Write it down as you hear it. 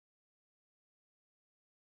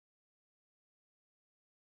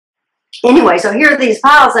Anyway, so here are these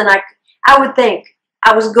piles, and I would think,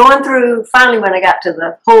 I was going through, finally when I got to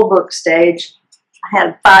the whole book stage, I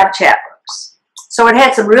had 5 chapbooks. So it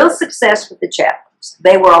had some real success with the chapbooks.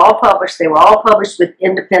 They were all published. They were all published with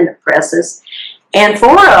independent presses. And 4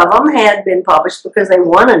 of them had been published because they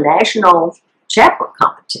won a national chapbook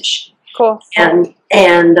competition. Cool. And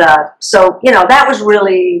so, you know, that was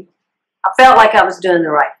really, I felt like I was doing the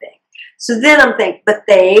right thing. So then I'm thinking, but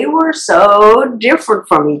they were so different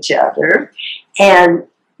from each other. And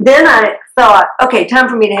then I thought, okay, time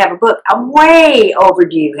for me to have a book. I'm way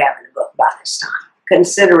overdue having a book by this time,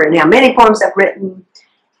 considering how many poems I've written,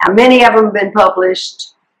 how many of them have been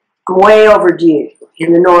published. I'm way overdue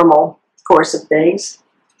in the normal course of things.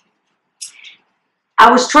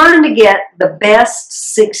 I was trying to get the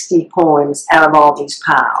best 60 poems out of all these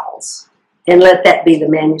piles and let that be the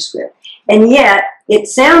manuscript. And yet, it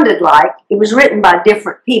sounded like it was written by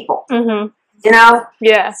different people. Mm-hmm. You know?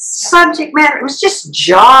 Yeah. Subject matter, it was just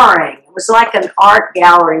jarring. It was like an art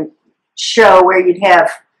gallery show where you'd have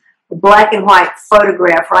a black and white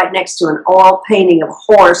photograph right next to an oil painting of a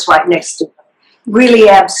horse right next to really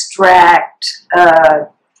abstract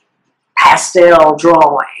pastel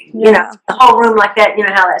drawing. Yeah. You know, the whole room like that, you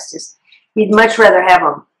know how that's just, you'd much rather have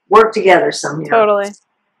them work together somehow. Totally.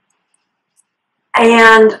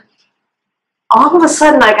 And all of a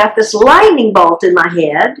sudden I got this lightning bolt in my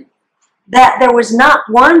head that there was not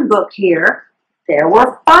one book here, there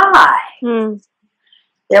were 5. Mm.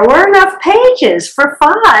 There were enough pages for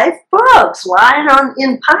 5 books lying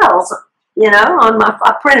in piles, you know,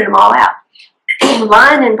 I printed them all out,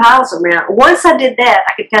 lying in piles around. Once I did that,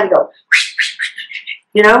 I could kind of go,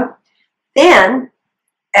 you know. Then,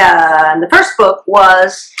 the first book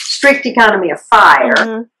was Strict Economy of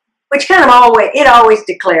Fire, Mm-hmm. which kind of always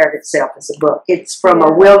declared itself as a book. It's from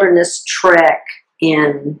a wilderness trek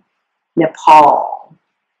in Nepal.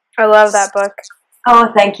 I love that book.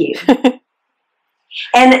 Oh, thank you.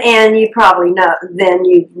 and you probably know, then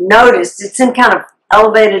you've noticed it's in kind of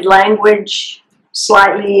elevated language,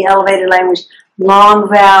 slightly elevated language, long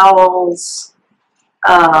vowels.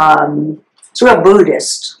 It's real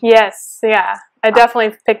Buddhist. Yes, yeah. I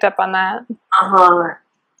definitely picked up on that.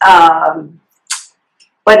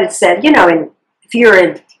 But it said, you know, if you're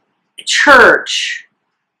in a church,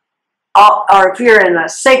 or if you're in a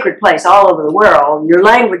sacred place all over the world, your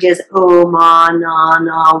language is ma na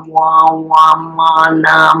na wa wa ma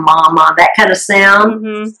na ma ma, that kind of sound.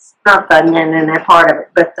 Mm-hmm. Not the na na na part of it,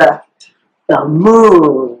 but the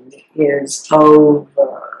moon is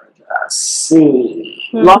over the sea.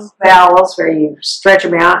 Mm-hmm. Long vowels where you stretch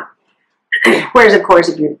them out. Whereas, of course,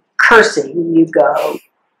 if you're cursing, you go.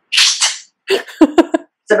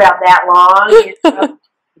 It's about that long. You know?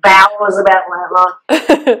 Vowel is about that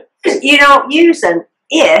long. You don't use an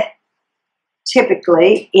 "it"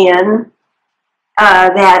 typically in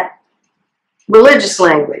that religious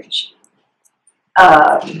language,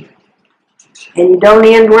 and you don't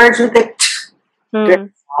end words with a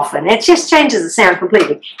 "t" often. It just changes the sound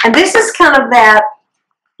completely. And this is kind of that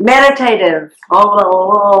meditative,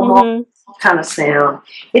 kind of sound.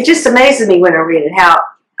 It just amazes me when I read it how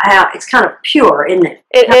it's kind of pure, isn't it?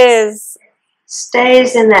 It is.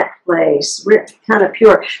 Stays in that place, kind of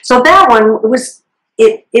pure. So that one was,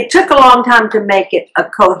 it took a long time to make it a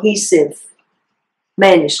cohesive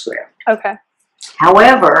manuscript. Okay.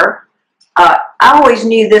 However, I always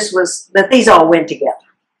knew that these all went together.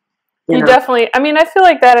 You know? Definitely, I mean, I feel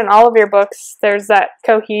like that in all of your books, there's that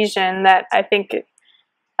cohesion that I think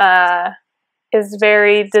is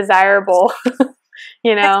very desirable,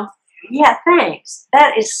 you know? Yeah, thanks.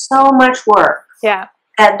 That is so much work. Yeah.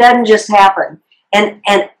 That doesn't just happen. And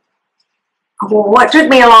what took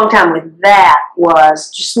me a long time with that was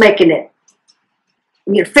just making it,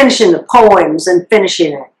 you know, finishing the poems and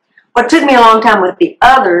finishing it. What took me a long time with the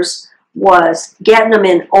others was getting them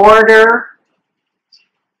in order,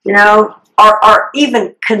 you know, or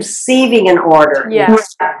even conceiving an order. Yeah.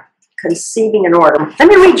 Conceiving an order. Let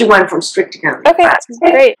me read you one from Strict Economy. Okay,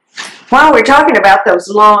 great. While we're talking about those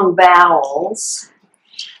long vowels,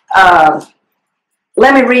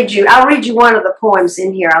 let me read you, I'll read you one of the poems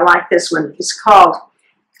in here. I like this one. It's called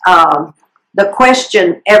The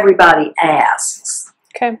Question Everybody Asks.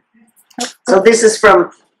 Okay. So this is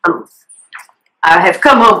from, I have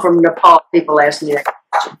come home from Nepal. People ask me that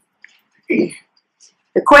question.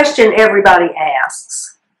 The question everybody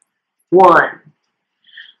asks. 1.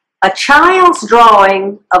 A child's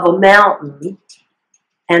drawing of a mountain,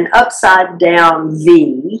 an upside down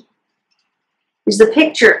V, is the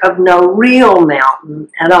picture of no real mountain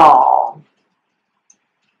at all.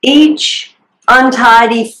 Each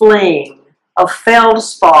untidy fling of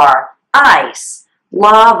feldspar, ice,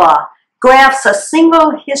 lava, graphs a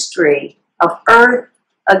single history of earth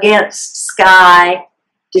against sky,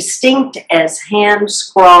 distinct as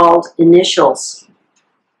hand-scrawled initials.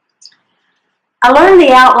 I learned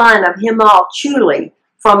the outline of Himal Chuli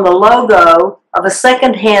from the logo of a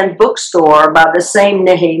second-hand bookstore by the same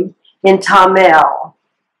name in Tamil.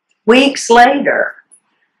 Weeks later,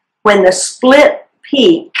 when the split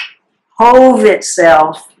peak hove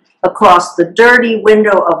itself across the dirty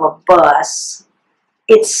window of a bus,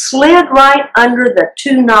 it slid right under the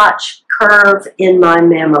two-notch curve in my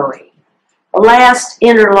memory, the last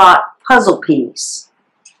interlocked puzzle piece,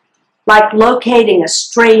 like locating a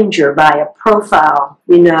stranger by a profile,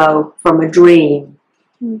 from a dream.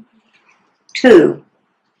 2.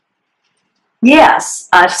 Yes,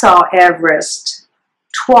 I saw Everest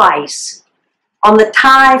twice on the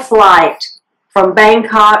Thai flight from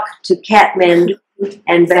Bangkok to Kathmandu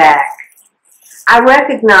and back. I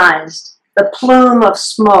recognized the plume of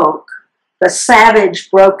smoke, the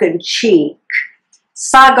savage broken cheek,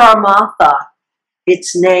 Sagarmatha,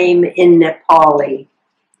 its name in Nepali,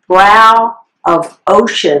 brow of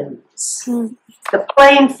oceans. The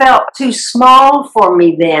plane felt too small for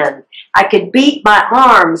me then. I could beat my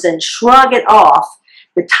arms and shrug it off,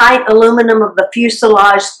 the tight aluminum of the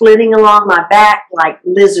fuselage splitting along my back like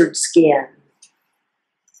lizard skin.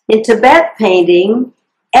 In Tibet painting,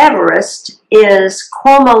 Everest is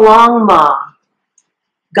Komalangma,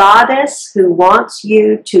 goddess who wants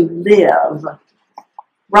you to live,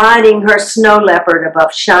 riding her snow leopard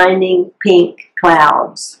above shining pink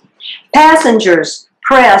clouds. Passengers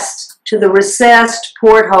pressed to the recessed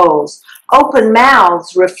portholes. Open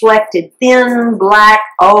mouths reflected thin black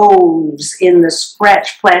O's in the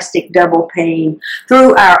scratched plastic double pane.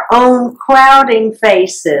 Through our own crowding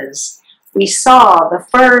faces, we saw the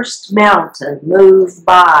first mountain move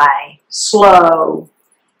by, slow,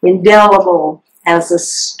 indelible as a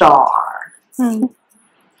star.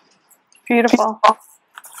 Beautiful.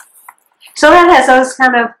 So that has those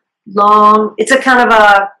kind of long, it's a kind of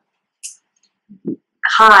a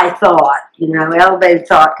high thought, elevated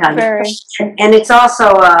thought kind Very. of. And it's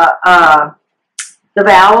also the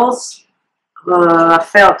vowels. I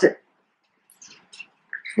felt it.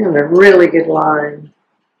 Kind of a really good line.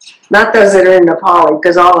 Not those that are in Nepali,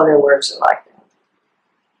 because all of their words are like that.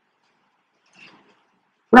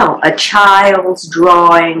 Well, a child's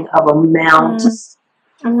drawing of a mountain.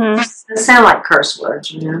 They sound like curse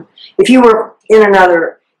words, If you were in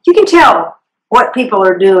another, you can tell what people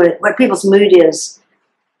are doing, what people's mood is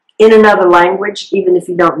in another language, even if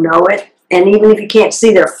you don't know it, and even if you can't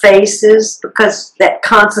see their faces, because that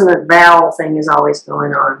consonant vowel thing is always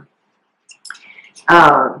going on.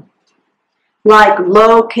 Like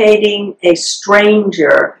locating a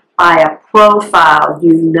stranger by a profile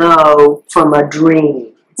from a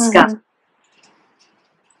dream. It's got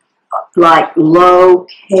like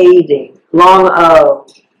locating, long O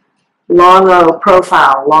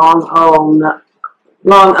profile, long O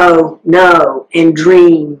no, and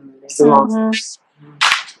dream is the long. It's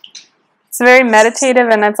very meditative,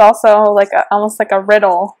 and it's also like almost like a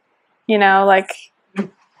riddle,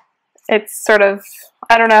 it's sort of,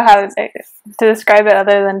 I don't know how to describe it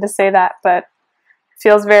other than to say that, but it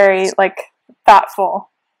feels very like thoughtful,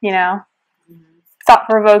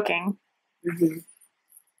 thought-provoking.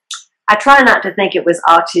 I try not to think it was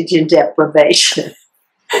oxygen deprivation.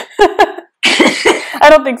 I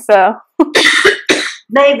don't think so.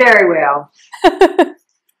 May very well.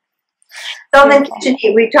 So then,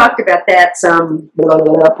 we talked about that some,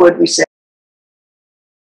 what did we say?